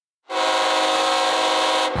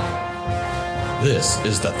This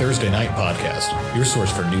is the Thursday Night Podcast, your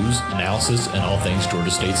source for news, analysis, and all things Georgia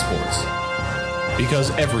State sports. Because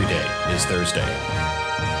every day is Thursday.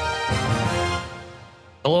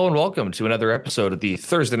 Hello and welcome to another episode of the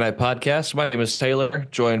Thursday Night Podcast. My name is Taylor,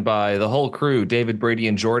 joined by the whole crew, David, Brady,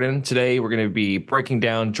 and Jordan. Today, we're going to be breaking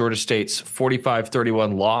down Georgia State's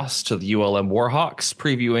 45-31 loss to the ULM Warhawks,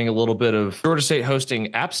 previewing a little bit of Georgia State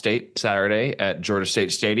hosting App State Saturday at Georgia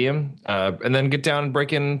State Stadium, and then get down and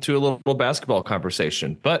break into a little basketball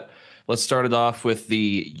conversation. But let's start it off with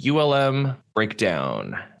the ULM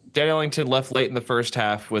breakdown. Dan Ellington left late in the first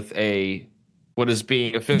half with what is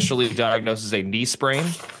being officially diagnosed as a knee sprain.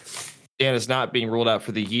 Dan is not being ruled out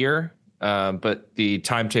for the year, but the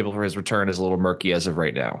timetable for his return is a little murky as of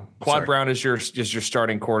right now. Quad Brown is your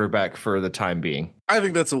starting quarterback for the time being. I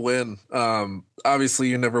think that's a win. Obviously,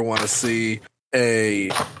 you never want to see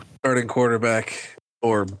a starting quarterback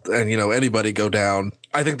or anybody go down.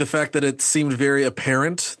 I think the fact that it seemed very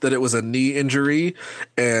apparent that it was a knee injury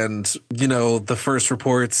and, the first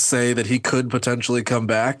reports say that he could potentially come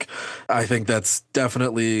back, I think that's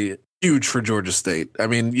definitely huge for Georgia State. I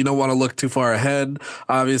mean, you don't want to look too far ahead.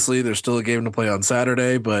 Obviously, there's still a game to play on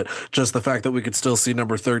Saturday, but just the fact that we could still see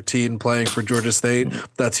number 13 playing for Georgia State,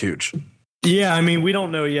 that's huge. Yeah, I mean, we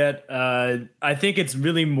don't know yet. I think it's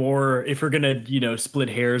really more if we're going to, split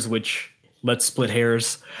hairs, which let's split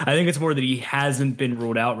hairs. I think it's more that he hasn't been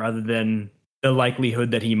ruled out rather than the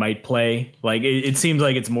likelihood that he might play. Like, it seems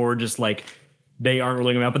like it's more just like they aren't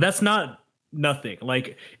ruling him out, but that's nothing.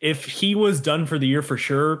 Like, if he was done for the year for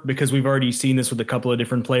sure, because we've already seen this with a couple of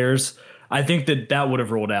different players, I think that would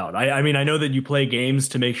have ruled out. I mean, I know that you play games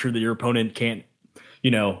to make sure that your opponent can't,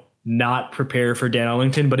 not prepare for Dan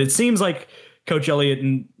Ellington, but it seems like Coach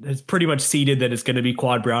Elliott has pretty much ceded that it's going to be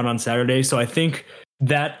Quad Brown on Saturday. So I think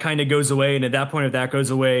that kind of goes away. And at that point, if that goes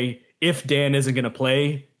away, if Dan isn't going to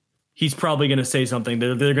play, he's probably going to say something.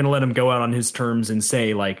 They're going to let him go out on his terms and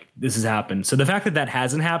say, like, this has happened. So the fact that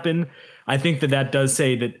hasn't happened, I think that does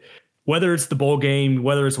say that whether it's the bowl game,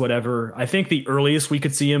 whether it's whatever, I think the earliest we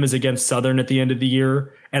could see him is against Southern at the end of the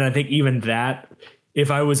year. And I think even that, if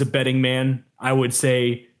I was a betting man, I would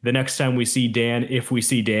say the next time we see Dan, if we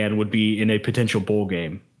see Dan, would be in a potential bowl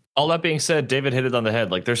game. All that being said, David hit it on the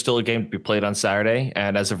head. Like, there's still a game to be played on Saturday,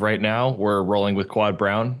 and as of right now, we're rolling with Quad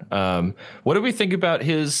Brown. What do we think about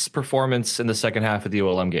his performance in the second half of the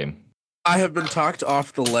ULM game? I have been talked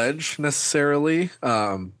off the ledge necessarily,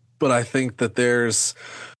 but I think that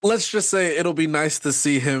let's just say it'll be nice to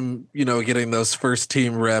see him, getting those first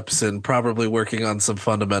team reps and probably working on some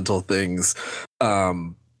fundamental things,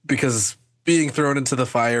 because being thrown into the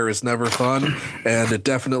fire is never fun, and it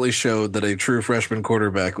definitely showed that a true freshman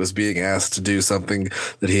quarterback was being asked to do something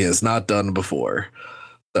that he has not done before.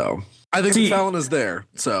 So I think the talent is there.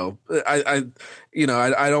 So I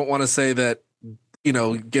don't want to say that,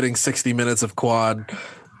 getting 60 minutes of Quad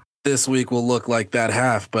this week will look like that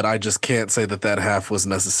half, but I just can't say that half was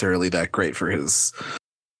necessarily that great for his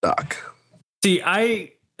stock. See,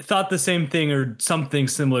 I thought the same thing or something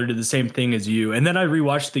similar to the same thing as you, and then I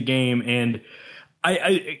rewatched the game, and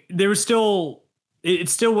it still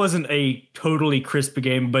wasn't a totally crisp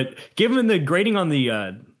game, but given the grading on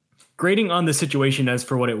the situation as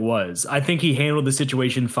for what it was, I think he handled the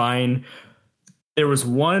situation fine. There was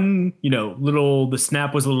one, the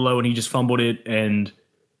snap was a little low and he just fumbled it, and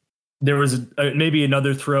there was maybe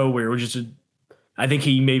another throw where it was just I think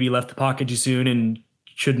he maybe left the pocket too soon and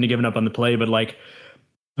shouldn't have given up on the play, but like,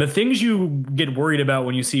 the things you get worried about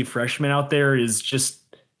when you see freshmen out there is just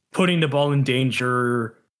putting the ball in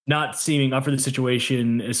danger, not seeming up for the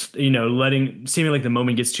situation, is seeming like the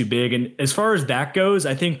moment gets too big. And as far as that goes,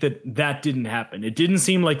 I think that didn't happen. It didn't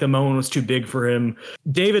seem like the moment was too big for him.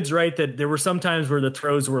 David's right that there were some times where the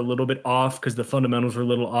throws were a little bit off because the fundamentals were a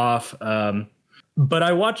little off. But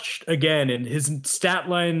I watched again, and his stat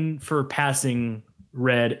line for passing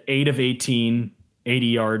read 8 of 18, 80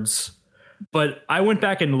 yards. But I went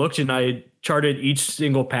back and looked, and I charted each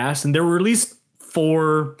single pass, and there were at least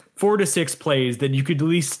four to six plays that you could at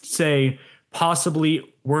least say possibly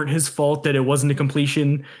weren't his fault that it wasn't a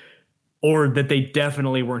completion, or that they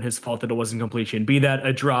definitely weren't his fault that it wasn't completion. Be that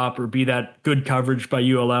a drop or be that good coverage by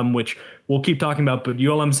ULM, which we'll keep talking about, but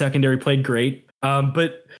ULM secondary played great.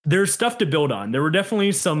 But there's stuff to build on. There were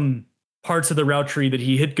definitely some parts of the route tree that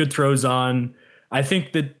he hit good throws on. I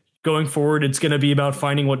think that going forward, it's going to be about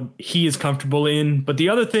finding what he is comfortable in. But the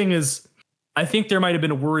other thing is, I think there might have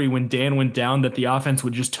been a worry when Dan went down that the offense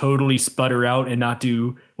would just totally sputter out and not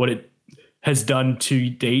do what it has done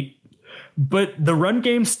to date. But the run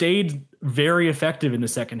game stayed very effective in the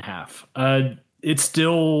second half. it's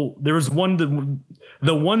still, there was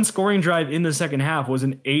the one scoring drive in the second half was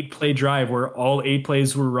an 8-play drive where all 8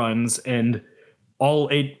 plays were runs and all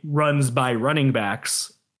 8 runs by running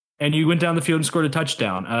backs. And you went down the field and scored a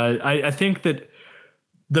touchdown. I think that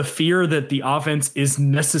the fear that the offense is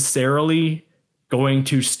necessarily going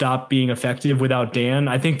to stop being effective without Dan,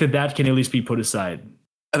 I think that can at least be put aside.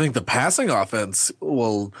 I think the passing offense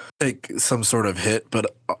will take some sort of hit, but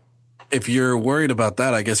if you're worried about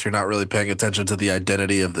that, I guess you're not really paying attention to the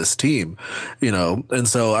identity of this team, and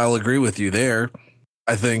so I'll agree with you there.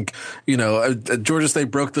 I think, Georgia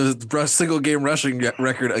State broke the single game rushing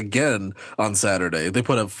record again on Saturday. They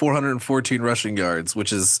put up 414 rushing yards,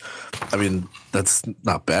 which is, that's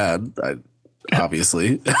not bad,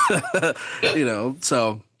 obviously,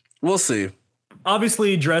 so we'll see.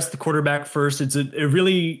 Obviously, address the quarterback first. It's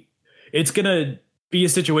going to be a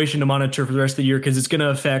situation to monitor for the rest of the year because it's going to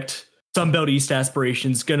affect Sun Belt East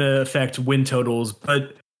aspirations, going to affect win totals.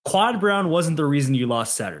 But Quad Brown wasn't the reason you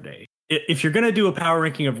lost Saturday. If you're going to do a power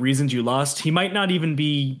ranking of reasons you lost, he might not even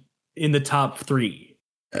be in the top 3.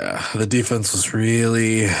 Yeah, the defense was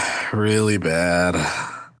really, really bad.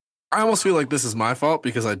 I almost feel like this is my fault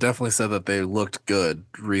because I definitely said that they looked good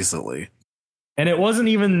recently. And it wasn't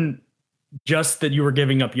even just that you were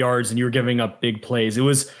giving up yards and you were giving up big plays. It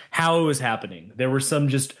was how it was happening. There were some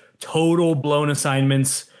just total blown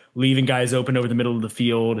assignments, leaving guys open over the middle of the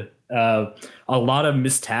field. A lot of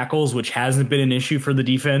missed tackles, which hasn't been an issue for the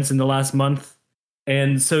defense in the last month.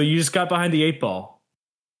 And so you just got behind the 8 ball.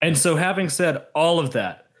 And so having said all of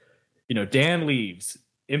that, Dan leaves,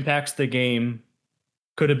 impacts the game,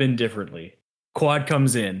 could have been differently. Quad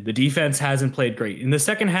comes in. The defense hasn't played great. In the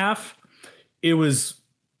second half, it was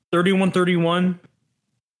 31-31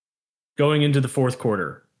 going into the fourth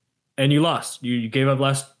quarter. And you lost. You gave up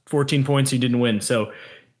last 14 points. You didn't win. So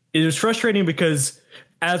it was frustrating because,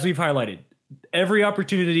 as we've highlighted, every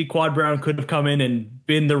opportunity Quad Brown could have come in and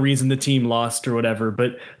been the reason the team lost or whatever.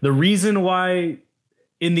 But the reason why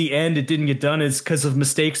in the end it didn't get done is because of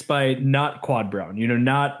mistakes by not Quad Brown,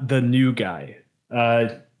 not the new guy.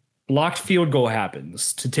 Blocked field goal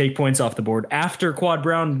happens to take points off the board after Quad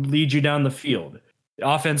Brown leads you down the field. The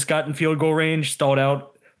offense got in field goal range, stalled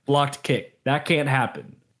out, blocked kick. That can't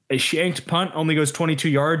happen. A shanked punt only goes 22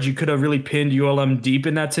 yards. You could have really pinned ULM deep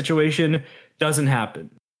in that situation. Doesn't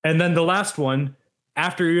happen. And then the last one,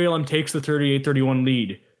 after ULM takes the 38-31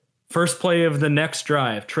 lead, first play of the next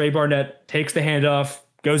drive, Trey Barnett takes the handoff,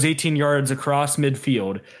 goes 18 yards across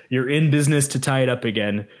midfield. You're in business to tie it up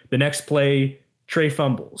again. The next play, Trey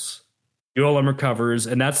fumbles. ULM recovers,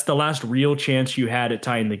 and that's the last real chance you had at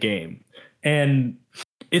tying the game. And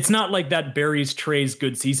it's not like that buries Trey's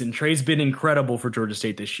good season. Trey's been incredible for Georgia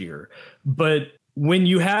State this year. But when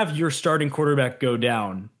you have your starting quarterback go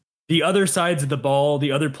down, the other sides of the ball,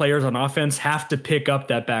 the other players on offense have to pick up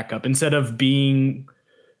that backup instead of being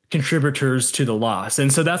contributors to the loss.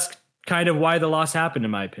 And so that's kind of why the loss happened,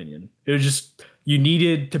 in my opinion. It was just, you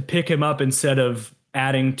needed to pick him up instead of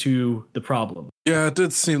adding to the problem. Yeah, it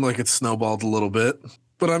did seem like it snowballed a little bit.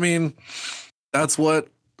 But that's what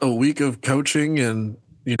a week of coaching and,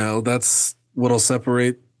 that's what'll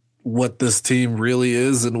separate what this team really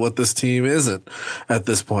is and what this team isn't at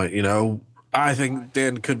this point. I think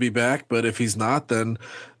Dan could be back, but if he's not, then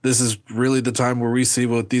this is really the time where we see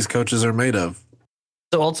what these coaches are made of.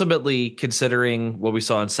 So ultimately, considering what we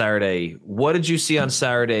saw on Saturday, what did you see on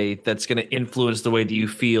Saturday that's going to influence the way that you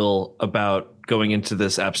feel about going into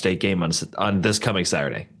this App State game on this coming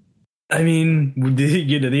Saturday?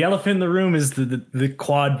 The elephant in the room is the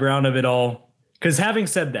Quad Brown of it all. Because having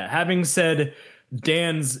said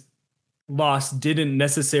Dan's loss didn't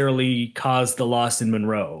necessarily cause the loss in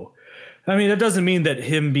Monroe. That doesn't mean that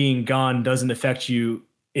him being gone doesn't affect you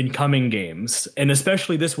in coming games. And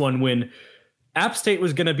especially this one when App State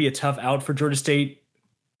was going to be a tough out for Georgia State,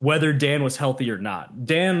 whether Dan was healthy or not.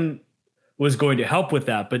 Dan was going to help with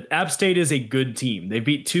that, but App State is a good team. They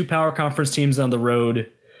beat 2 power conference teams on the road,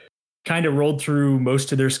 kind of rolled through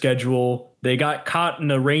most of their schedule. They got caught in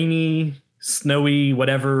a rainy, snowy,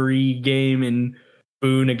 whatever-y game in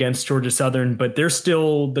Boone against Georgia Southern, but they're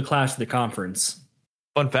still the class of the conference.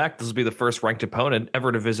 Fun fact, this will be the first ranked opponent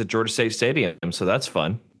ever to visit Georgia State Stadium, so that's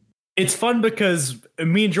fun. It's fun because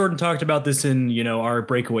me and Jordan talked about this in, our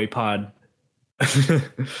breakaway pod.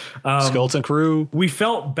 Skeleton Crew. We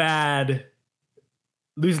felt bad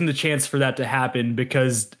losing the chance for that to happen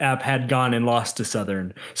because App had gone and lost to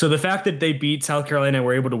Southern. So the fact that they beat South Carolina and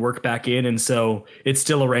were able to work back in, and so it's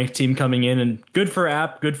still a ranked team coming in, and good for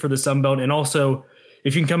App, good for the Sun Belt, and also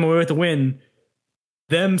if you can come away with a win,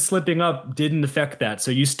 them slipping up didn't affect that.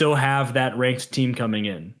 So you still have that ranked team coming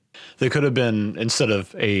in. they could have been, instead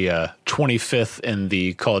of a 25th in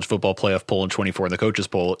the college football playoff poll and 24 in the coaches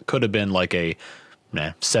poll, it could have been like a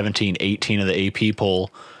 17, 18 of the AP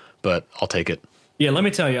poll, but I'll take it. Yeah, let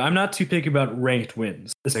me tell you, I'm not too picky about ranked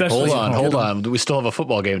wins. Especially hold on. We still have a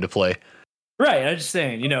football game to play. Right. I'm just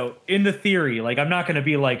saying, in the theory, like I'm not going to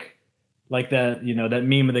be like that, that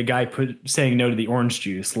meme of the guy saying no to the orange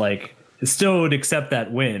juice. Like, I still would accept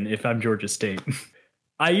that win if I'm Georgia State.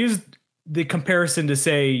 I used the comparison to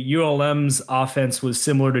say ULM's offense was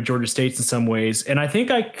similar to Georgia State's in some ways, and I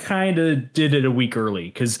think I kind of did it a week early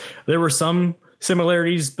because there were some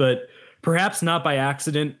similarities, but perhaps not by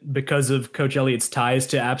accident because of Coach Elliott's ties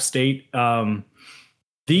to App State.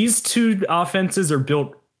 These two offenses are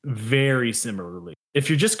built very similarly. If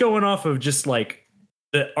you're just going off of just like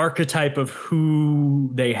the archetype of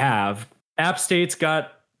who they have, App State's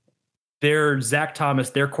got their Zach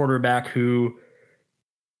Thomas, their quarterback, who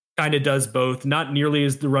kind of does both, not nearly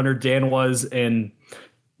as the runner Dan was, and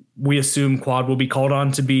we assume Quad will be called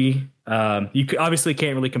on to be. You obviously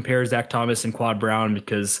can't really compare Zach Thomas and Quad Brown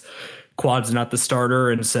because Quad's not the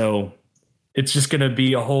starter, and so it's just going to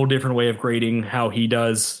be a whole different way of grading how he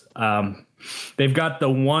does. They've got the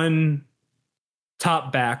one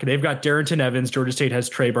top back. They've got Darrington Evans. Georgia State has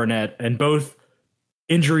Trey Barnett, and both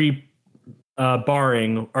injury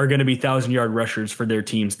barring are going to be 1,000-yard rushers for their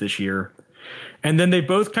teams this year. And then they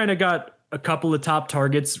both kind of got a couple of top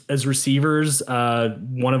targets as receivers.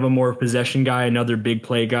 One of them more possession guy, another big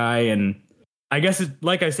play guy. And I guess,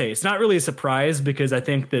 like I say, it's not really a surprise because I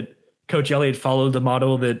think that Coach Elliott followed the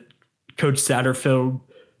model that Coach Satterfield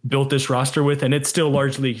built this roster with, and it's still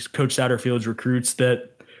largely Coach Satterfield's recruits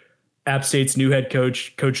that App State's new head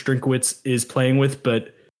coach, Coach Drinkwitz, is playing with.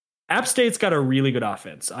 But App State's got a really good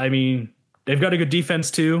offense. I mean, they've got a good defense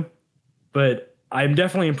too, but I'm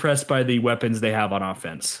definitely impressed by the weapons they have on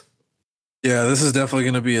offense. Yeah, this is definitely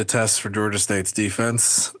going to be a test for Georgia State's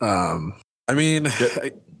defense. I mean,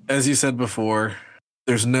 as you said before,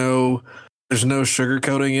 there's no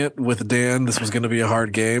sugarcoating it with Dan. This was going to be a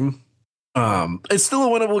hard game. It's still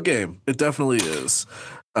a winnable game. It definitely is.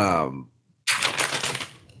 But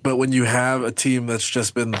when you have a team that's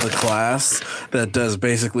just been the class that does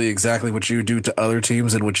basically exactly what you do to other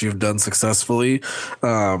teams and which you've done successfully,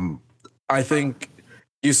 I think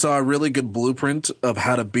you saw a really good blueprint of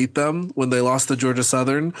how to beat them when they lost to Georgia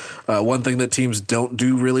Southern. One thing that teams don't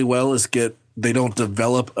do really well is they don't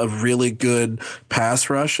develop a really good pass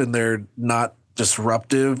rush, and they're not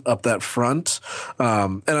disruptive up that front.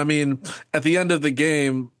 And I mean, at the end of the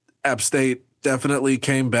game, App State definitely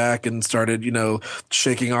came back and started,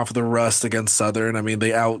 shaking off the rust against Southern. I mean,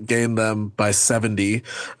 they outgained them by 70.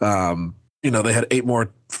 They had 8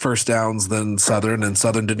 more first downs than Southern, and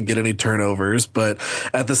Southern didn't get any turnovers. But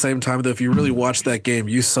at the same time, though, if you really watched that game,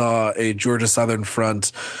 you saw a Georgia Southern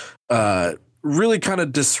front really kind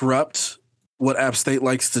of disrupt what App State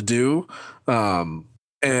likes to do.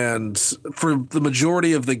 And for the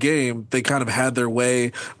majority of the game, they kind of had their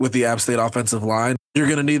way with the App State offensive line. You're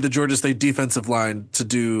going to need the Georgia State defensive line to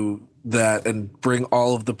do that and bring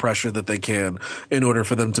all of the pressure that they can in order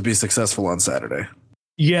for them to be successful on Saturday.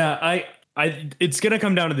 Yeah, it's going to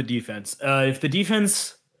come down to the defense. If the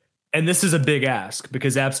defense, and this is a big ask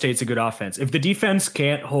because App State's a good offense, if the defense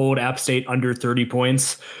can't hold App State under 30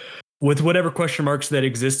 points with whatever question marks that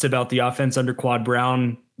exists about the offense under Quad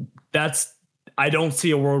Brown, I don't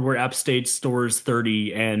see a world where App State stores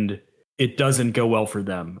 30 and it doesn't go well for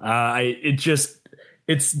them.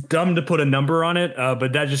 It's dumb to put a number on it,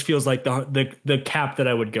 but that just feels like the cap that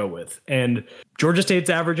I would go with. And Georgia State's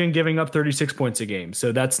averaging giving up 36 points a game.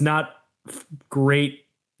 So that's not great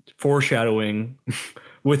foreshadowing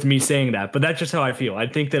with me saying that, but that's just how I feel. I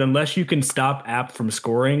think that unless you can stop App from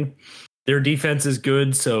scoring, their defense is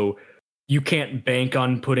good. So you can't bank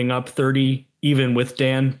on putting up 30 even with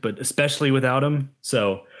Dan, but especially without him.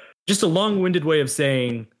 So just a long-winded way of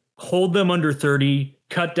saying hold them under 30,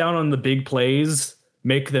 cut down on the big plays,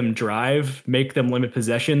 make them drive, make them limit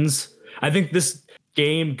possessions. I think this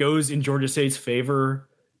game goes in Georgia State's favor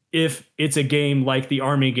if it's a game like the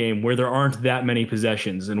Army game where there aren't that many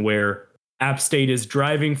possessions and where App State is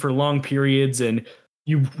driving for long periods and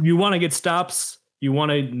you want to get stops. You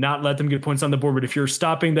want to not let them get points on the board, but if you're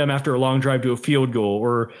stopping them after a long drive to a field goal,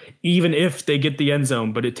 or even if they get the end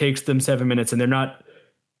zone, but it takes them 7 minutes and they're not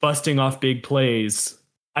busting off big plays,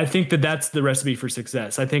 I think that that's the recipe for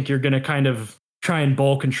success. I think you're going to kind of try and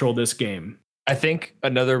ball control this game. I think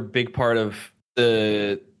another big part of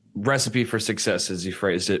the recipe for success, as you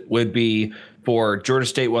phrased it, would be for Georgia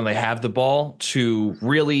State when they have the ball to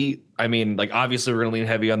really, I mean, like obviously we're going to lean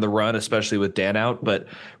heavy on the run, especially with Dan out, but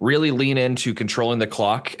really lean into controlling the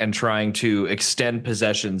clock and trying to extend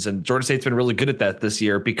possessions. And Georgia State's been really good at that this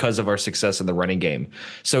year because of our success in the running game.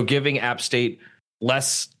 So giving App State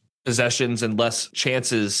less possessions and less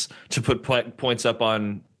chances to put points up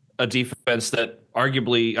on a defense that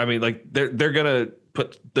arguably, I mean, like they're gonna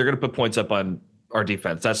put points up on our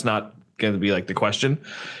defense. That's not going to be like the question.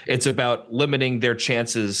 It's about limiting their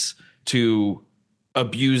chances to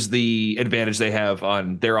abuse the advantage they have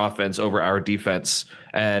on their offense over our defense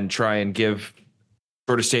and try and give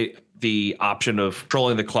Georgia State the option of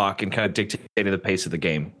controlling the clock and kind of dictating the pace of the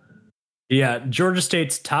game. Yeah, Georgia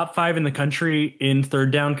State's top 5 in the country in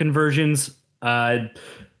third down conversions.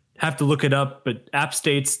 Have to look it up, but App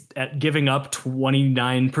State's at giving up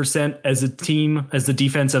 29% as a team, as the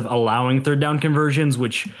defense of allowing third down conversions,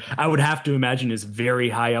 which I would have to imagine is very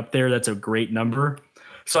high up there. That's a great number.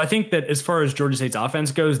 So I think that as far as Georgia State's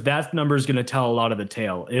offense goes, that number is going to tell a lot of the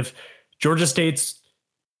tale. If Georgia State's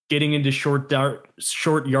getting into short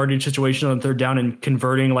yardage situations on third down and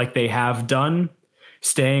converting like they have done,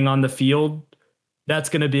 staying on the field, that's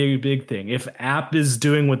going to be a big thing. If App is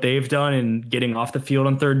doing what they've done and getting off the field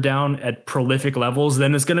on third down at prolific levels,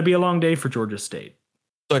 then it's going to be a long day for Georgia State.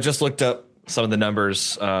 So I just looked up some of the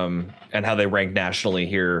numbers and how they rank nationally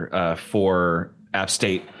here for App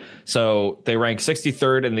State. So they rank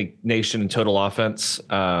 63rd in the nation in total offense.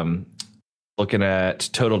 Looking at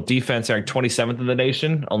total defense, they're ranked 27th in the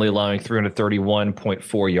nation, only allowing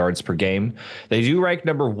 331.4 yards per game. They do rank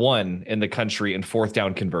number 1 in the country in fourth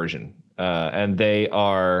down conversion. And they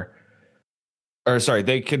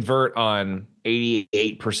convert on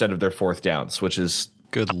 88% of their fourth downs, which is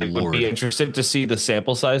good. I would be interested to see the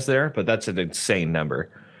sample size there, but that's an insane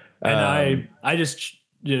number. And I just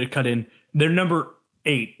cut in. They're number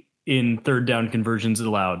 8 in third down conversions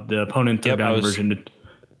allowed. The opponent third down conversion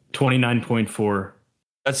 29.4.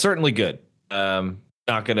 That's certainly good. Not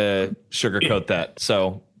going to sugarcoat that.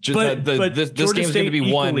 So. This game is going to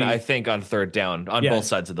be won, I think, on third down on both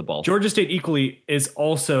sides of the ball. Georgia State equally is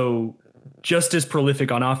also just as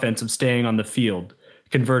prolific on offense of staying on the field,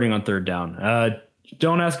 converting on third down.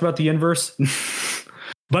 Don't ask about the inverse.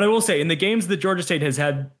 But I will say, in the games that Georgia State has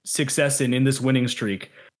had success in this winning streak,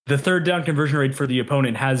 the third down conversion rate for the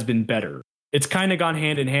opponent has been better. It's kind of gone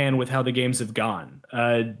hand in hand with how the games have gone.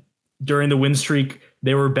 During the win streak,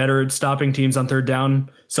 they were better at stopping teams on third down.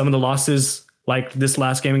 Some of the losses, like this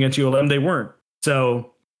last game against ULM, they weren't.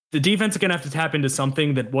 So the defense is going to have to tap into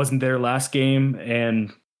something that wasn't there last game.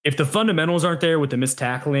 And if the fundamentals aren't there with the missed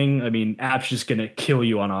tackling, I mean, App's just going to kill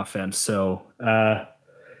you on offense. So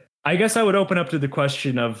I guess I would open up to the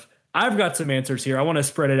question of, I've got some answers here. I want to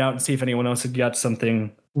spread it out and see if anyone else has got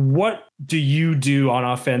something. What do you do on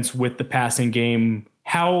offense with the passing game?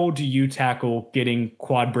 How do you tackle getting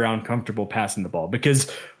Quad Brown comfortable passing the ball? Because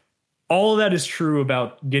all of that is true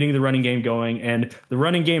about getting the running game going, and the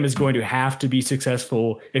running game is going to have to be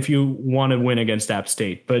successful if you want to win against App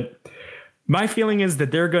State. But my feeling is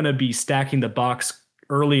that they're going to be stacking the box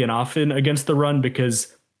early and often against the run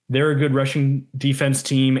because they're a good rushing defense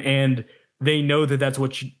team, and they know that that's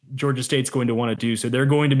what Georgia State's going to want to do. So they're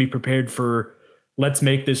going to be prepared for, let's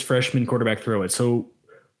make this freshman quarterback throw it. So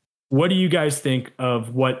what do you guys think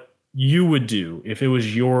of what you would do if it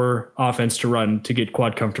was your offense to run to get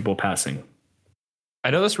Quad comfortable passing? I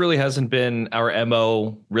know this really hasn't been our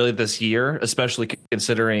MO really this year, especially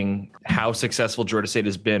considering how successful Georgia State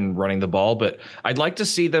has been running the ball. But I'd like to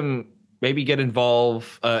see them maybe get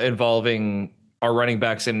involving our running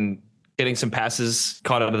backs in getting some passes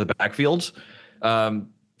caught out of the backfield.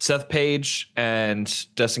 Seth Page and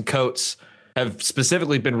Dustin Coates have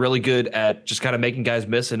specifically been really good at just kind of making guys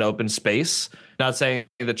miss in open space. Not saying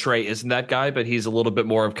that Trey isn't that guy, but he's a little bit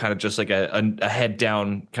more of kind of just like a head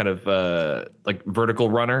down kind of like vertical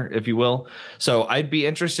runner, if you will. So I'd be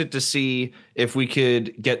interested to see if we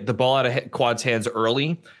could get the ball out of Quad's hands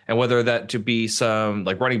early, and whether that to be some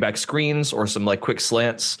like running back screens or some like quick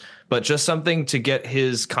slants, but just something to get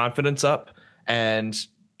his confidence up and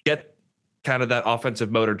get kind of that offensive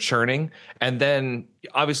motor churning. And then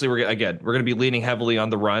obviously we're going to be leaning heavily on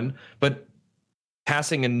the run, but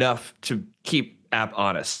passing enough to keep App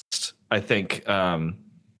honest, I think. And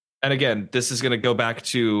again, this is going to go back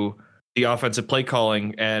to the offensive play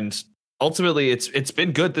calling, and ultimately it's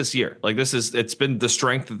been good this year. Like it's been the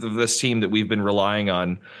strength of this team that we've been relying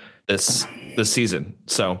on this season.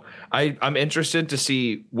 So I'm interested to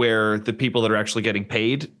see where the people that are actually getting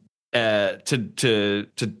paid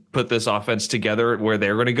to put this offense together, where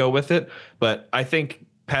they're going to go with it. But I think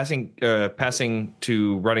passing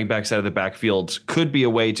to running backs out of the backfield could be a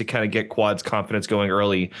way to kind of get Quad's confidence going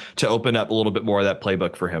early to open up a little bit more of that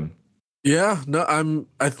playbook for him. Yeah, no,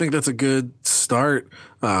 I think that's a good start.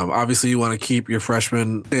 Obviously, you want to keep your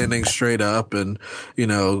freshman standing straight up, and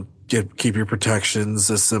keep your protections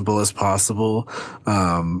as simple as possible.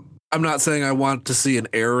 I'm not saying I want to see an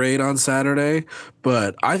air raid on Saturday,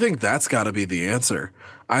 but I think that's got to be the answer.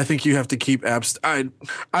 I think you have to keep I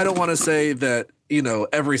don't want to say that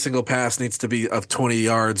every single pass needs to be of 20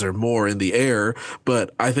 yards or more in the air.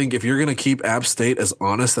 But I think if you're going to keep App State as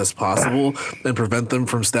honest as possible and prevent them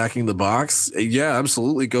from stacking the box, yeah,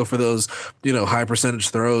 absolutely go for those, high percentage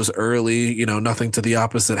throws early, nothing to the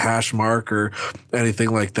opposite hash mark or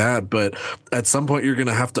anything like that. But at some point, you're going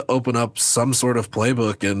to have to open up some sort of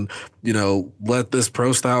playbook and, let this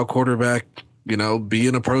pro style quarterback, be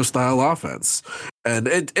in a pro style offense. And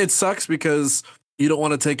it sucks because you don't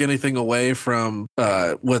want to take anything away from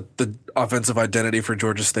what the offensive identity for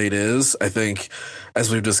Georgia State is. I think,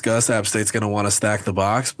 as we've discussed, App State's going to want to stack the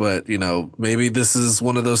box, but maybe this is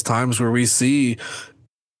one of those times where we see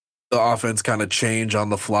the offense kind of change on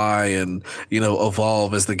the fly and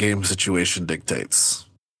evolve as the game situation dictates.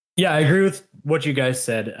 Yeah, I agree with what you guys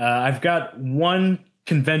said. I've got one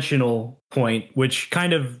conventional point, which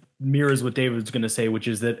kind of mirrors what David's going to say, which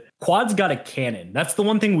is that Quad's got a cannon. That's the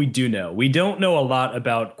one thing we do know. We don't know a lot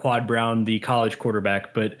about Quad Brown, the college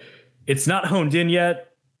quarterback, but it's not honed in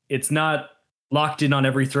yet. It's not locked in on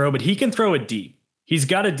every throw, but he can throw it deep. He's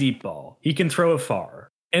got a deep ball. He can throw it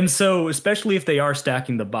far. And so, especially if they are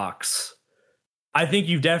stacking the box, I think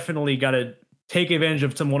you've definitely got to take advantage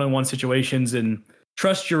of some one-on-one situations and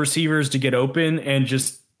trust your receivers to get open and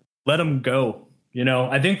just let them go.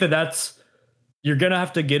 I think that's you're going to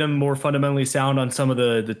have to get him more fundamentally sound on some of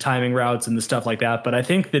the timing routes and the stuff like that. But I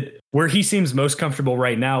think that where he seems most comfortable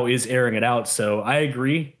right now is airing it out. So I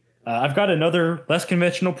agree. I've got another less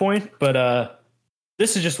conventional point, but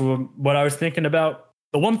this is just what I was thinking about.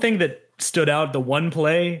 The one thing that stood out, the one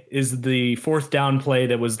play, is the fourth down play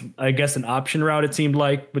that was, I guess, an option route, it seemed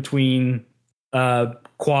like, between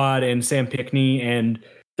Quad and Sam Pinckney. And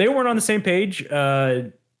they weren't on the same page.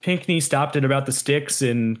 Pinckney stopped at about the sticks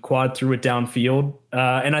and Quad threw it downfield.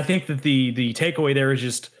 And I think that the takeaway there is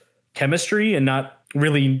just chemistry and not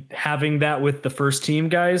really having that with the first team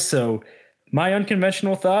guys. So my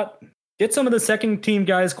unconventional thought, get some of the second team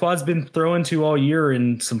guys Quad's been throwing to all year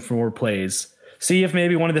in some forward plays. See if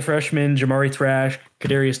maybe one of the freshmen, Jamari Thrash,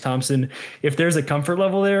 Kadarius Thompson, if there's a comfort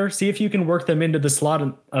level there, see if you can work them into the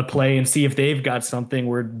slot play and see if they've got something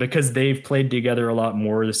where, because they've played together a lot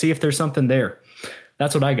more, to see if there's something there.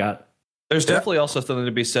 That's what I got. There's definitely also something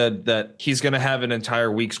to be said that he's going to have an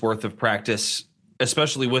entire week's worth of practice,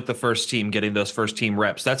 especially with the first team, getting those first team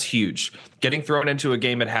reps. That's huge. Getting thrown into a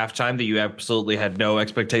game at halftime that you absolutely had no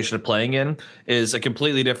expectation of playing in is a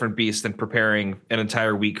completely different beast than preparing an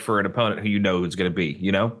entire week for an opponent who who's going to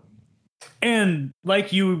be, And like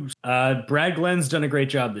Brad Glenn's done a great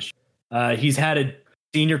job this year. He's had a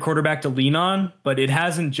senior quarterback to lean on, but it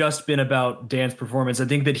hasn't just been about Dan's performance. I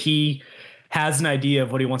think that he has an idea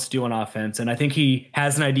of what he wants to do on offense. And I think he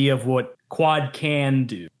has an idea of what Quad can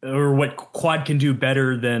do, or what Quad can do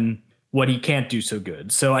better than what he can't do so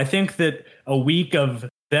good. So I think that a week of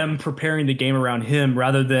them preparing the game around him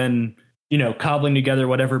rather than, cobbling together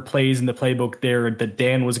whatever plays in the playbook there that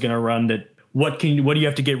Dan was going to run, that what do you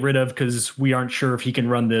have to get rid of because we aren't sure if he can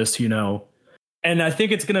run this, And I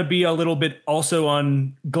think it's going to be a little bit also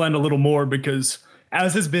on Glenn a little more because,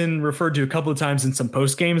 as has been referred to a couple of times in some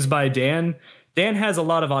post games by Dan has a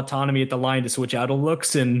lot of autonomy at the line to switch out of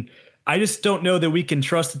looks. And I just don't know that we can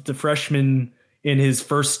trust that the freshman in his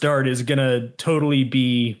first start is going to totally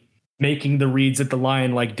be making the reads at the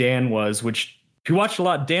line like Dan was, which if you watch a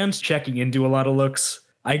lot, Dan's checking into a lot of looks.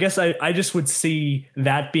 I guess I just would see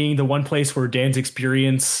that being the one place where Dan's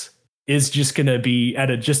experience is just going to be at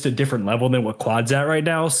just a different level than what Quad's at right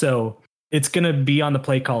now. So it's going to be on the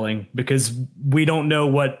play calling because we don't know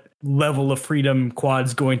what level of freedom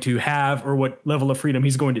Quad's going to have or what level of freedom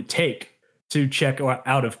he's going to take to check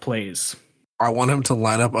out of plays. I want him to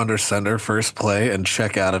line up under center first play and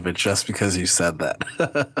check out of it just because you said that.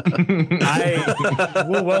 I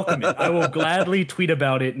will welcome it. I will gladly tweet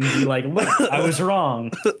about it and be like, look, I was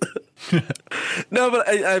wrong. No, but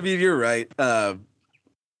I mean, you're right.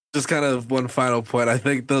 Just kind of one final point. I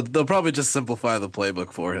think they'll probably just simplify the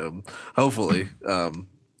playbook for him. Hopefully,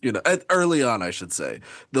 early on, I should say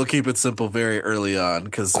they'll keep it simple very early on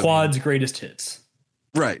because Quad's greatest hits.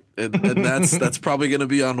 Right, and that's probably going to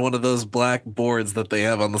be on one of those black boards that they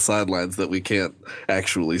have on the sidelines that we can't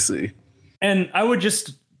actually see. And I would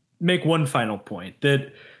just make one final point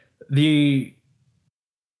that the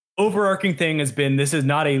overarching thing has been this is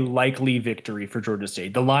not a likely victory for Georgia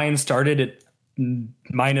State. The line started at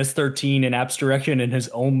minus 13 in App's direction and has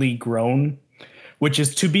only grown, which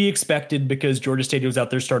is to be expected because Georgia State was out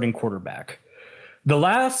there starting quarterback. The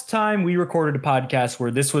last time we recorded a podcast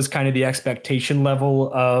where this was kind of the expectation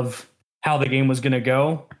level of how the game was going to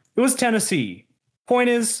go, it was Tennessee. Point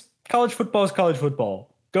is, college football is college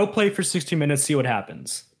football. Go play for 60 minutes, see what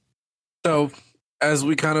happens. So as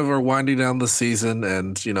we kind of are winding down the season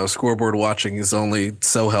and, you know, scoreboard watching is only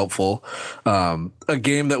so helpful. A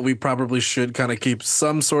game that we probably should kind of keep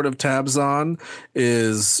some sort of tabs on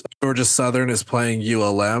is Georgia Southern is playing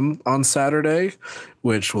ULM on Saturday,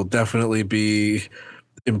 which will definitely be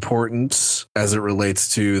important as it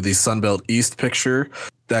relates to the Sunbelt East picture.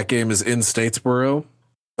 That game is in Statesboro.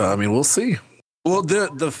 I mean, we'll see. Well,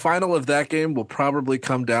 the final of that game will probably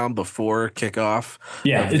come down before kickoff.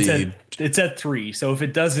 Yeah, it's at 3. So if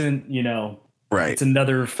it doesn't, you know, right, it's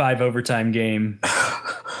another 5 overtime game.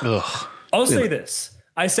 I'll say this.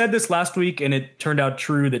 I said this last week, and it turned out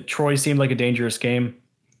true that Troy seemed like a dangerous game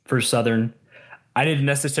for Southern. I didn't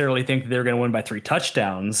necessarily think that they were going to win by 3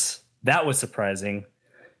 touchdowns. That was surprising.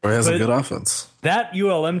 Troy has a good offense. That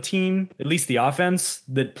ULM team, at least the offense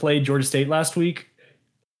that played Georgia State last week,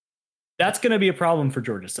 that's going to be a problem for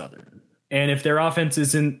Georgia Southern. And if their offense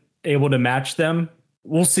isn't able to match them,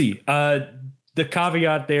 we'll see. The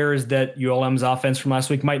caveat there is that ULM's offense from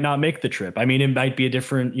last week might not make the trip. I mean, it might be a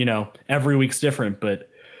different, you know, every week's different, but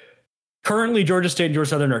currently Georgia State and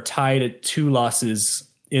Georgia Southern are tied at 2 losses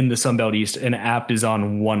in the Sunbelt East, and App is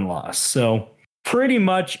on 1 loss. So pretty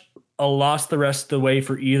much a loss the rest of the way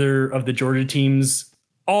for either of the Georgia teams,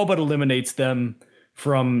 all but eliminates them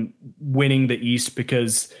from winning the East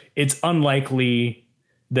because it's unlikely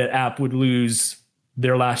that App would lose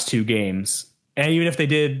their last 2 games. And even if they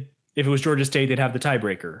did, if it was Georgia State, they'd have the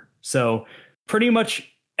tiebreaker. So pretty much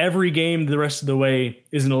every game the rest of the way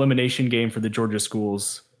is an elimination game for the Georgia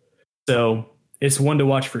schools. So it's one to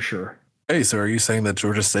watch for sure. Hey, so are you saying that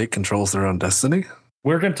Georgia State controls their own destiny?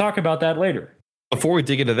 We're going to talk about that later. Before we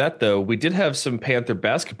dig into that, though, we did have some Panther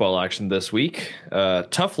basketball action this week.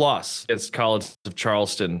 Tough loss against College of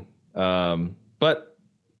Charleston, but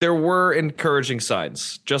there were encouraging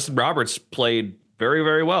signs. Justin Roberts played very,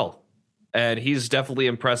 very well, and he's definitely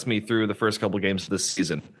impressed me through the first couple of games of this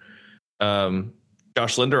season.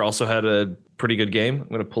 Josh Linder also had a pretty good game. I'm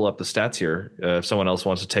going to pull up the stats here. If someone else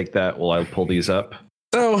wants to take that, well, I'll pull these up.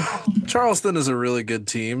 So Charleston is a really good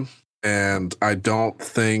team, and I don't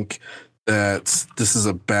think that this is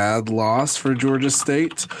a bad loss for Georgia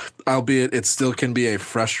State, albeit it still can be a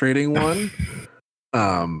frustrating one.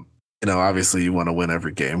 You know, obviously you want to win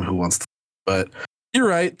every game. Who wants to? But you're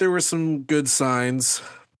right. There were some good signs.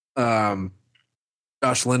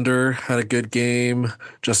 Josh Linder had a good game.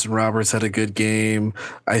 Justin Roberts had a good game.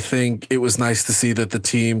 I think it was nice to see that the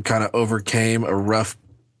team kind of overcame a rough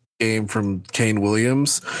game from Kane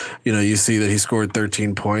Williams. You know, you see that he scored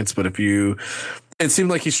 13 points, but it seemed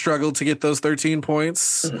like he struggled to get those 13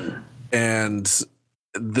 points. And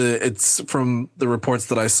it's from the reports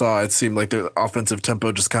that I saw, it seemed like the offensive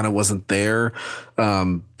tempo just kind of wasn't there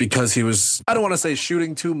because he was, I don't want to say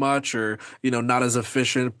shooting too much or, you know, not as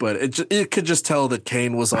efficient, but it could just tell that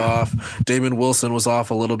Kane was off. Damon Wilson was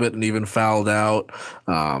off a little bit and even fouled out.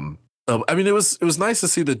 So, I mean, it was nice to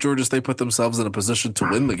see that Georgia State put themselves in a position to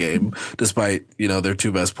win the game, despite, you know, their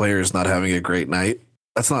 2 best players not having a great night.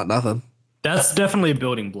 That's not nothing. That's definitely a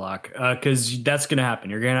building block because that's going to happen.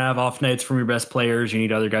 You're going to have off nights from your best players. You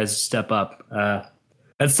need other guys to step up.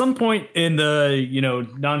 At some point in the, you know,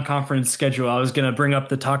 non-conference schedule, I was going to bring up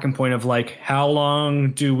the talking point of like, how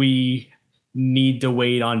long do we need to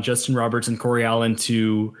wait on Justin Roberts and Corey Allen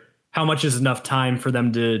to how much is enough time for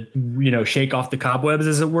them to, you know, shake off the cobwebs,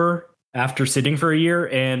 as it were, after sitting for a year?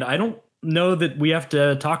 And I don't know that we have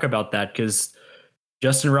to talk about that because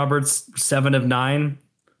Justin Roberts, 7 of 9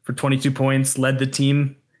 for 22 points, led the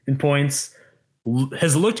team in points,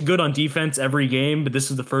 has looked good on defense every game, but this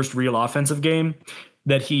is the first real offensive game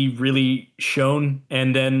that he really shown.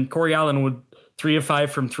 And then Corey Allen with 3 of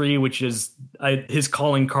 5 from 3, which is his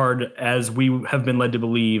calling card, as we have been led to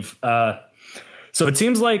believe. So it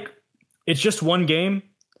seems like it's just one game.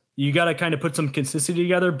 You got to kind of put some consistency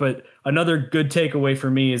together. But another good takeaway for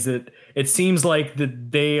me is that it seems like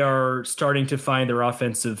that they are starting to find their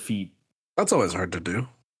offensive feet. That's always hard to do.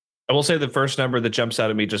 I will say the first number that jumps out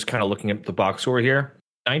at me just kind of looking at the box score here,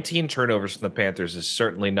 19 turnovers from the Panthers is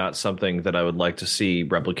certainly not something that I would like to see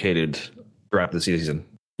replicated throughout the season.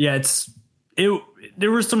 Yeah,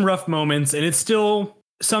 there were some rough moments, and it's still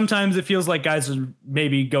sometimes it feels like guys are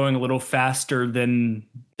maybe going a little faster than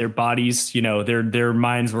their bodies. You know, their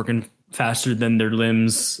minds working faster than their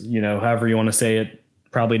limbs, however you want to say it.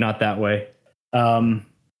 Probably not that way. But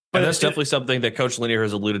that's definitely something that Coach Lanier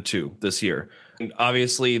has alluded to this year. And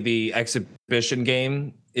obviously, the exhibition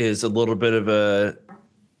game is a little bit of a,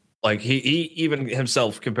 like, he even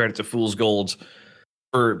himself compared it to Fool's Gold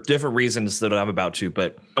for different reasons that I'm about to,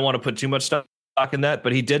 but I don't want to put too much stock in that.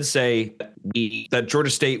 But he did say that Georgia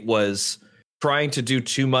State was trying to do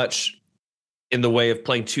too much in the way of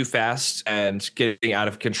playing too fast and getting out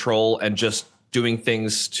of control and just doing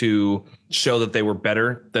things to show that they were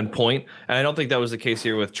better than point. And I don't think that was the case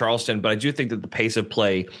here with Charleston, but I do think that the pace of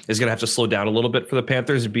play is going to have to slow down a little bit for the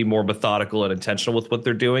Panthers and be more methodical and intentional with what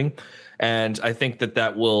they're doing. And I think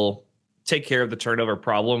that will take care of the turnover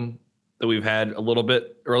problem that we've had a little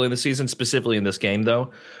bit early in the season, specifically in this game,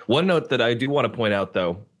 though. One note that I do want to point out,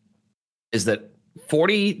 though, is that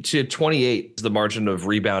 40-28 is the margin of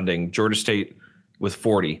rebounding. Georgia State with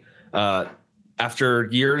 40. After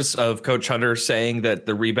years of Coach Hunter saying that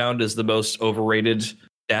the rebound is the most overrated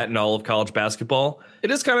stat in all of college basketball, it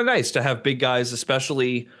is kind of nice to have big guys,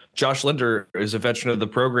 especially Josh Linder, who's a veteran of the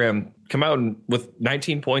program, come out with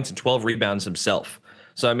 19 points and 12 rebounds himself.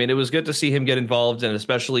 So, I mean, it was good to see him get involved, and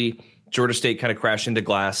especially Georgia State kind of crash into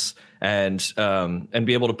glass and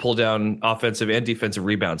be able to pull down offensive and defensive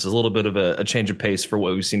rebounds. Is a little bit of a change of pace for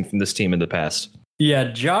what we've seen from this team in the past. Yeah,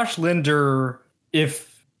 Josh Linder,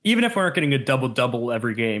 even if we aren't getting a double-double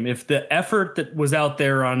every game, if the effort that was out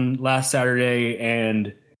there on last Saturday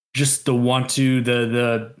and just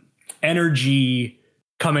the energy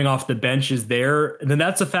coming off the bench is there, then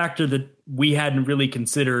that's a factor that we hadn't really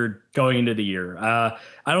considered going into the year. I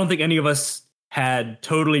don't think any of us had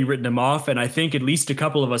totally written him off, and I think at least a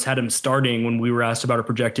couple of us had him starting when we were asked about our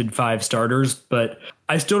projected 5 starters, but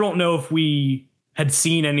I still don't know if we had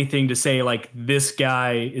seen anything to say like this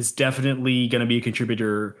guy is definitely going to be a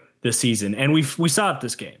contributor this season. And we saw it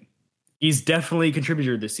this game. He's definitely a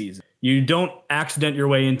contributor this season. You don't accident your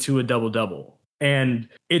way into a double-double. And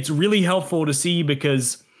it's really helpful to see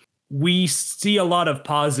because we see a lot of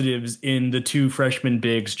positives in the 2 freshman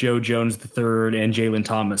bigs, Joe Jones III and Jalen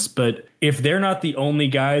Thomas. But if they're not the only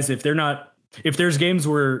guys, if there's games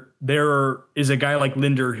where there is a guy like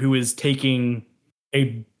Linder who is taking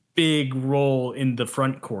a big role in the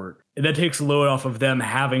front court, that takes a load off of them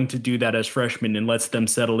having to do that as freshmen and lets them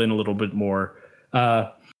settle in a little bit more.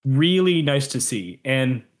 Really nice to see.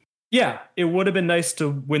 And yeah, it would have been nice to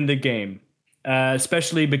win the game,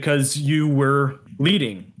 especially because you were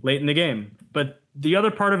leading late in the game. But the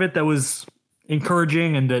other part of it that was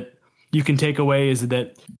encouraging and that you can take away is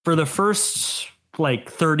that for the first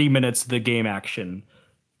 30 minutes of the game action,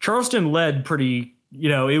 Charleston led pretty.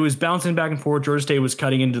 It was bouncing back and forth. Georgia State was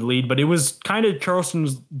cutting into the lead, but it was kind of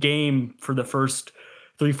Charleston's game for the first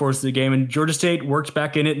 3/4 of the game, and Georgia State worked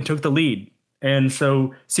back in it and took the lead. And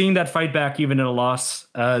so seeing that fight back even in a loss,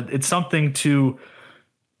 it's something to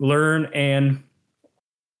learn. And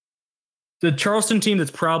the Charleston team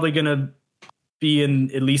that's probably going to be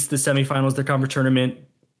in at least the semifinals of the conference tournament,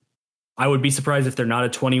 I would be surprised if they're not a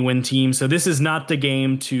 20-win team. So this is not the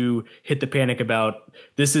game to hit the panic about.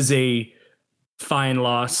 This is a fine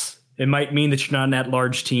loss. It might mean that you're not an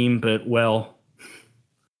at-large team, but, well,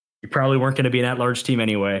 you probably weren't going to be an at-large team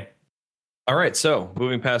anyway. All right, so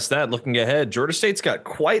moving past that, looking ahead, Georgia State's got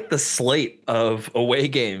quite the slate of away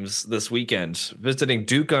games this weekend, visiting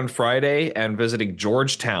Duke on Friday and visiting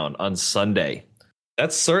Georgetown on Sunday.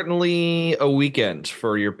 That's certainly a weekend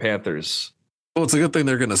for your Panthers. Well, it's a good thing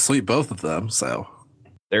they're going to sweep both of them, so.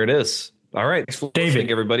 There it is. All right. Thanks for David, listening,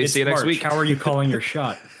 everybody. See you next week. How are you calling your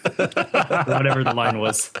shot? Whatever the line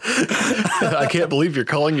was. I can't believe you're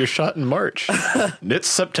calling your shot in March. It's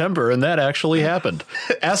September, and that actually happened.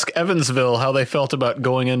 Ask Evansville how they felt about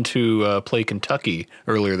going into play Kentucky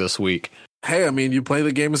earlier this week. Hey, I mean, you play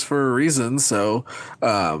the games for a reason, so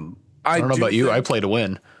I don't know about you. I play to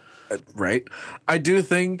win. Right. I do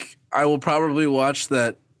think I will probably watch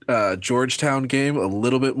that Georgetown game a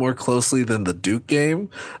little bit more closely than the Duke game,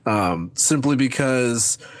 simply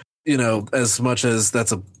because, as much as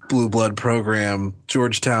that's a blue blood program,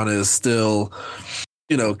 Georgetown is still,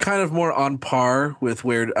 kind of more on par with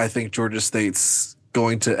where I think Georgia State's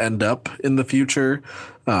going to end up in the future.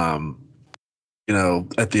 At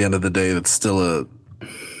the end of the day, that's still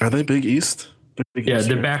are they Big East?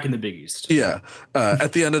 They're back in the Big East. Yeah.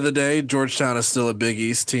 At the end of the day, Georgetown is still a Big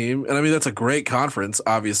East team. And I mean, that's a great conference,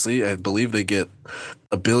 obviously. I believe they get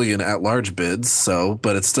 $1 billion at-large bids,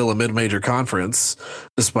 but it's still a mid-major conference,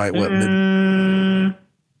 despite what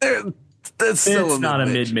it's not a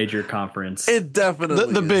mid-major conference. It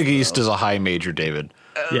definitely the Big East is a high major, David.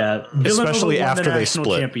 Yeah. Especially after they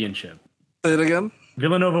split. Championship. Say it again?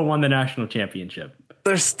 Villanova won the national championship.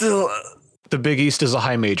 There's still the Big East is a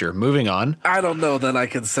high major. Moving on. I don't know that I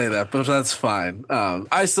can say that, but that's fine.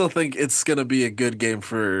 I still think it's going to be a good game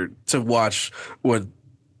to watch what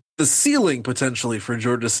the ceiling potentially for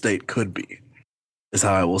Georgia State could be, is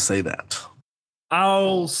how I will say that.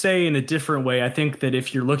 I'll say in a different way. I think that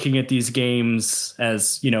if you're looking at these games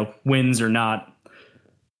as, wins or not,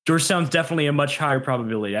 Georgetown's definitely a much higher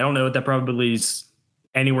probability. I don't know if that probability is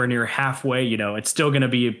anywhere near halfway. It's still going to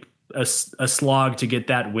be a slog to get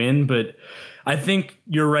that win, but I think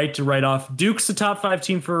you're right to write off. Duke's a top 5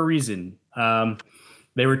 team for a reason.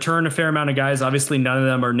 They return a fair amount of guys. Obviously, none of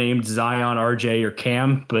them are named Zion, RJ, or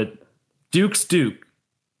Cam, but Duke's Duke.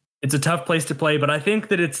 It's a tough place to play, but I think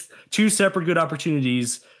that it's 2 separate good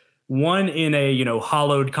opportunities. One in a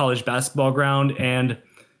hollowed college basketball ground, and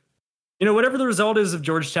whatever the result is of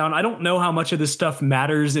Georgetown, I don't know how much of this stuff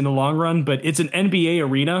matters in the long run, but it's an NBA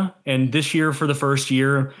arena. And this year, for the first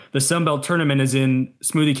year, the Sun Belt tournament is in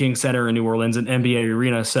Smoothie King Center in New Orleans, an NBA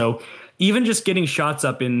arena. So even just getting shots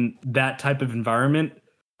up in that type of environment,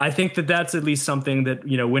 I think that that's at least something that,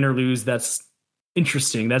 win or lose, that's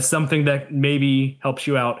interesting. That's something that maybe helps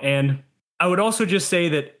you out. And I would also just say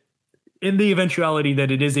that in the eventuality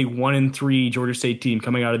that it is a 1-3 Georgia State team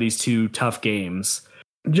coming out of these 2 tough games,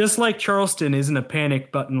 just like Charleston isn't a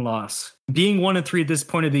panic button loss, being 1-3 at this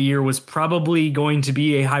point of the year was probably going to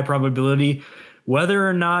be a high probability. Whether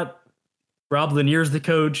or not Rob Lanier's the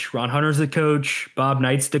coach, Ron Hunter's the coach, Bob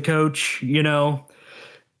Knight's the coach,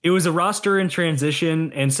 it was a roster in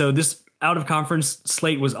transition. And so this out of conference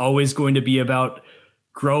slate was always going to be about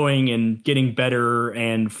growing and getting better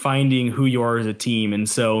and finding who you are as a team. And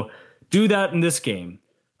so do that in this game.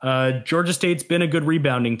 Georgia State's been a good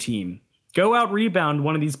rebounding team. Go out rebound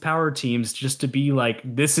one of these power teams just to be like,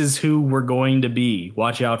 this is who we're going to be.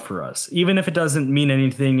 Watch out for us. Even if it doesn't mean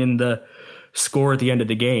anything in the score at the end of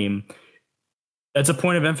the game. That's a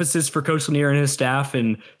point of emphasis for Coach Lanier and his staff.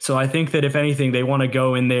 And so I think that if anything, they want to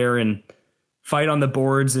go in there and fight on the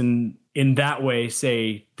boards and in that way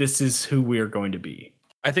say, this is who we are going to be.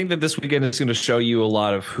 I think that this weekend is going to show you a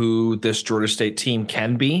lot of who this Georgia State team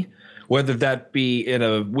can be, whether that be in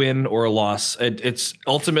a win or a loss. It's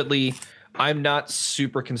ultimately, I'm not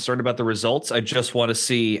super concerned about the results. I just want to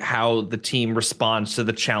see how the team responds to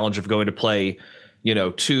the challenge of going to play,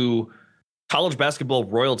 2 college basketball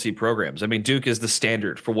royalty programs. I mean, Duke is the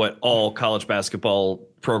standard for what all college basketball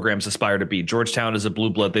programs aspire to be. Georgetown is a blue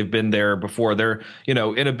blood. They've been there before. They're, in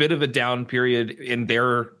a bit of a down period in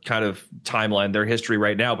their kind of timeline, their history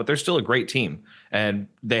right now, but they're still a great team. And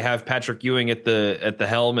they have Patrick Ewing at the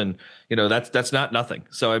helm, and that's not nothing.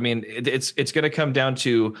 So I mean, it's going to come down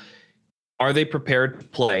to, are they prepared to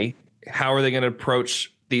play? How are they going to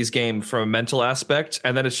approach these games from a mental aspect?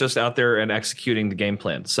 And then it's just out there and executing the game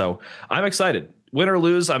plan. So I'm excited. Win or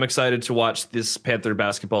lose, I'm excited to watch this Panther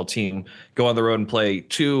basketball team go on the road and play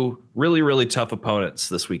 2 really, really tough opponents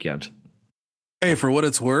this weekend. Hey, for what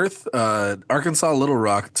it's worth, Arkansas Little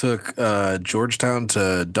Rock took Georgetown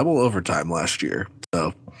to double overtime last year.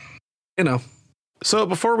 So, So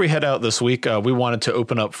before we head out this week, we wanted to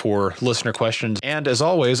open up for listener questions. And as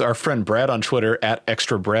always, our friend Brad on Twitter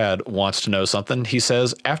 @ExtraBrad wants to know something. He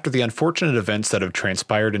says, after the unfortunate events that have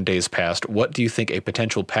transpired in days past, what do you think a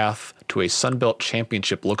potential path to a Sun Belt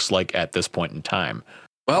championship looks like at this point in time?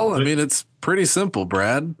 Well, I mean, it's pretty simple,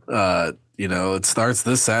 Brad. It starts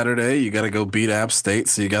this Saturday. You got to go beat App State,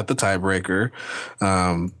 so you got the tiebreaker.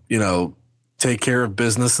 Take care of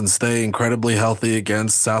business and stay incredibly healthy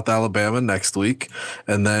against South Alabama next week,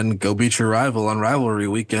 and then go beat your rival on rivalry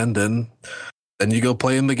weekend, and then you go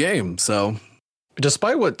play in the game. So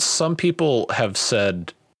despite what some people have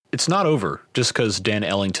said, it's not over just because Dan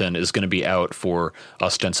Ellington is going to be out for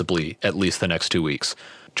ostensibly at least the next 2 weeks.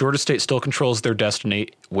 Georgia State still controls their destiny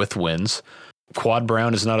with wins. Quad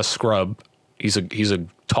Brown is not a scrub. He's a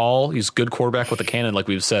good quarterback with a cannon, like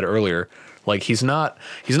we've said earlier. Like he's not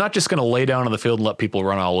just going to lay down on the field and let people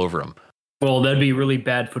run all over him. Well, that'd be really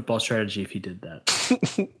bad football strategy if he did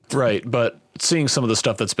that. Right, but seeing some of the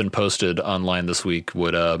stuff that's been posted online this week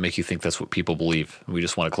would make you think that's what people believe. We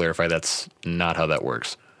just want to clarify that's not how that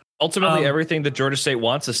works. Ultimately, everything that Georgia State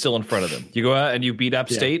wants is still in front of them. You go out and you beat App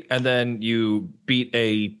State, and then you beat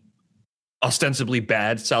a ostensibly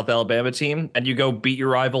bad South Alabama team, and you go beat your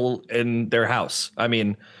rival in their house. I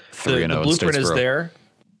mean, the blueprint is there.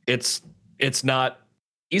 It's not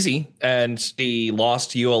easy, and the loss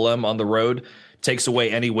to ULM on the road takes away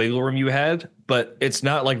any wiggle room you had, but it's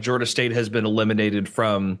not like Georgia State has been eliminated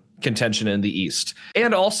from contention in the East.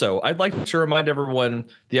 And also, I'd like to remind everyone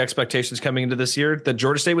the expectations coming into this year that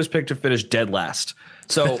Georgia State was picked to finish dead last.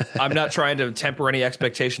 So I'm not trying to temper any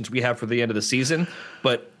expectations we have for the end of the season,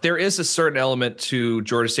 but there is a certain element to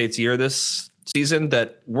Georgia State's year this season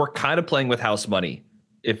that we're kind of playing with house money,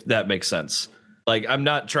 if that makes sense. Like, I'm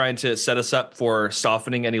not trying to set us up for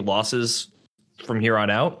softening any losses from here on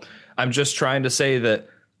out. I'm just trying to say that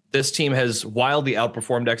this team has wildly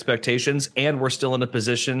outperformed expectations, and we're still in a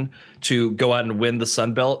position to go out and win the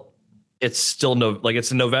Sun Belt. It's still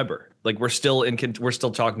it's in November. Like, we're still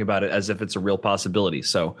talking about it as if it's a real possibility.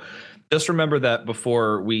 So just remember that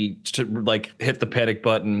before we hit the panic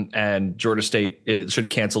button and Georgia State should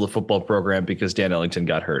cancel the football program because Dan Ellington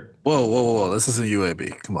got hurt. Whoa. This isn't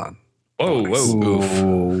UAB. Come on.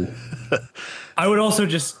 Whoa. I would also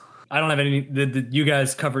I don't have any, you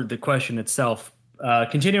guys covered the question itself.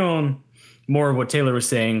 Continuing on more of what Taylor was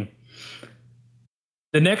saying,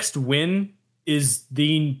 the next win is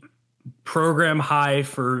the program high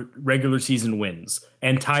for regular season wins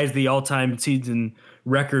and ties the all-time season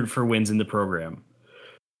record for wins in the program.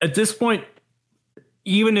 At this point,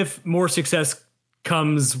 even if more success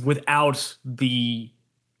comes without the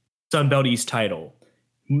Sun Belt East title,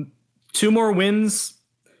 2 more wins,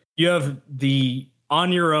 you have the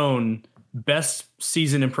on your own best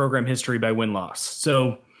season in program history by win-loss.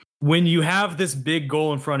 So when you have this big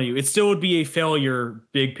goal in front of you, it still would be a failure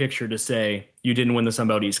big picture to say you didn't win the Sun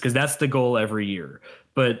Belt East, because that's the goal every year.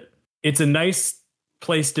 But it's a nice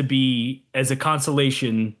place to be. As a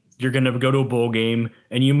consolation, you're going to go to a bowl game,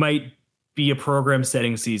 and you might be a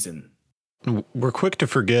program-setting season. We're quick to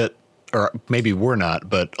forget, or maybe we're not,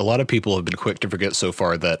 but a lot of people have been quick to forget so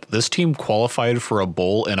far that this team qualified for a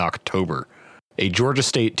bowl in October. A Georgia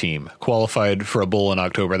State team qualified for a bowl in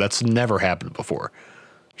October. That's never happened before.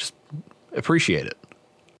 Just appreciate it.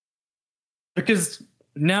 Because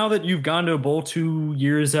now that you've gone to a bowl 2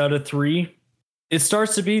 years out of 3, it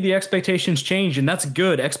starts to be the expectations change, and that's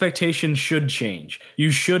good. Expectations should change.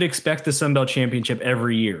 You should expect the Sun Belt Championship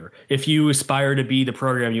every year if you aspire to be the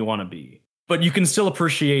program you want to be. But you can still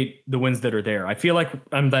appreciate the wins that are there. I feel like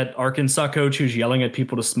I'm that Arkansas coach who's yelling at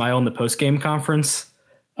people to smile in the post-game conference.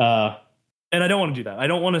 And I don't want to do that. I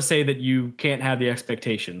don't want to say that you can't have the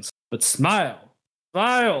expectations, but smile.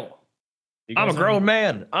 I'm a grown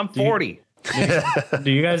man. I'm 40.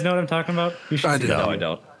 Do you guys know what I'm talking about? I do. No, I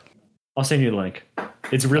don't. I'll send you the link.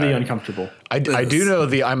 It's really uncomfortable. I do know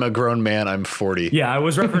the I'm a grown man, I'm 40. Yeah, I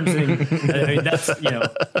was referencing. I mean,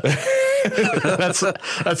 that's,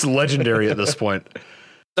 that's legendary at this point.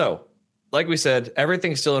 So, like we said,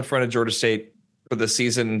 everything's still in front of Georgia State for the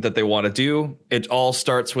season that they want to do. It all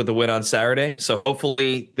starts with a win on Saturday. So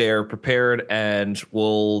hopefully they're prepared, and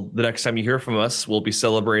the next time you hear from us, we'll be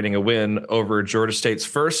celebrating a win over Georgia State's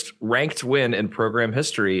first ranked win in program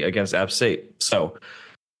history against App State. So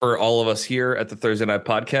for all of us here at the Thursday Night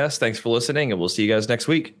Podcast, thanks for listening, and we'll see you guys next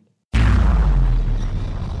week.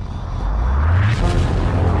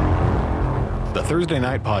 The Thursday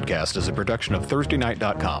Night Podcast is a production of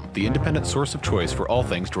ThursdayNight.com, the independent source of choice for all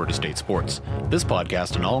things Georgia State sports. This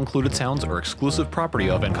podcast and all included sounds are exclusive property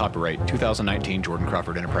of and copyright 2019 Jordan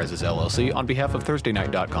Crawford Enterprises, LLC on behalf of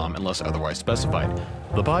ThursdayNight.com unless otherwise specified.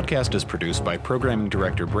 The podcast is produced by Programming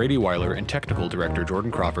Director Brady Weiler and Technical Director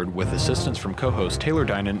Jordan Crawford with assistance from co-hosts Taylor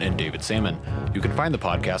Dinan and David Salmon. You can find the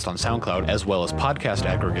podcast on SoundCloud as well as podcast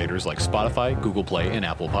aggregators like Spotify, Google Play, and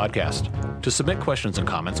Apple Podcast. To submit questions and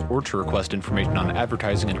comments or to request information on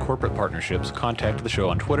advertising and corporate partnerships, contact the show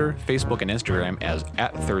on Twitter, Facebook, and Instagram as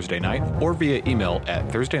 @ThursdayNight or via email at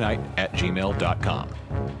thursdaynight@gmail.com.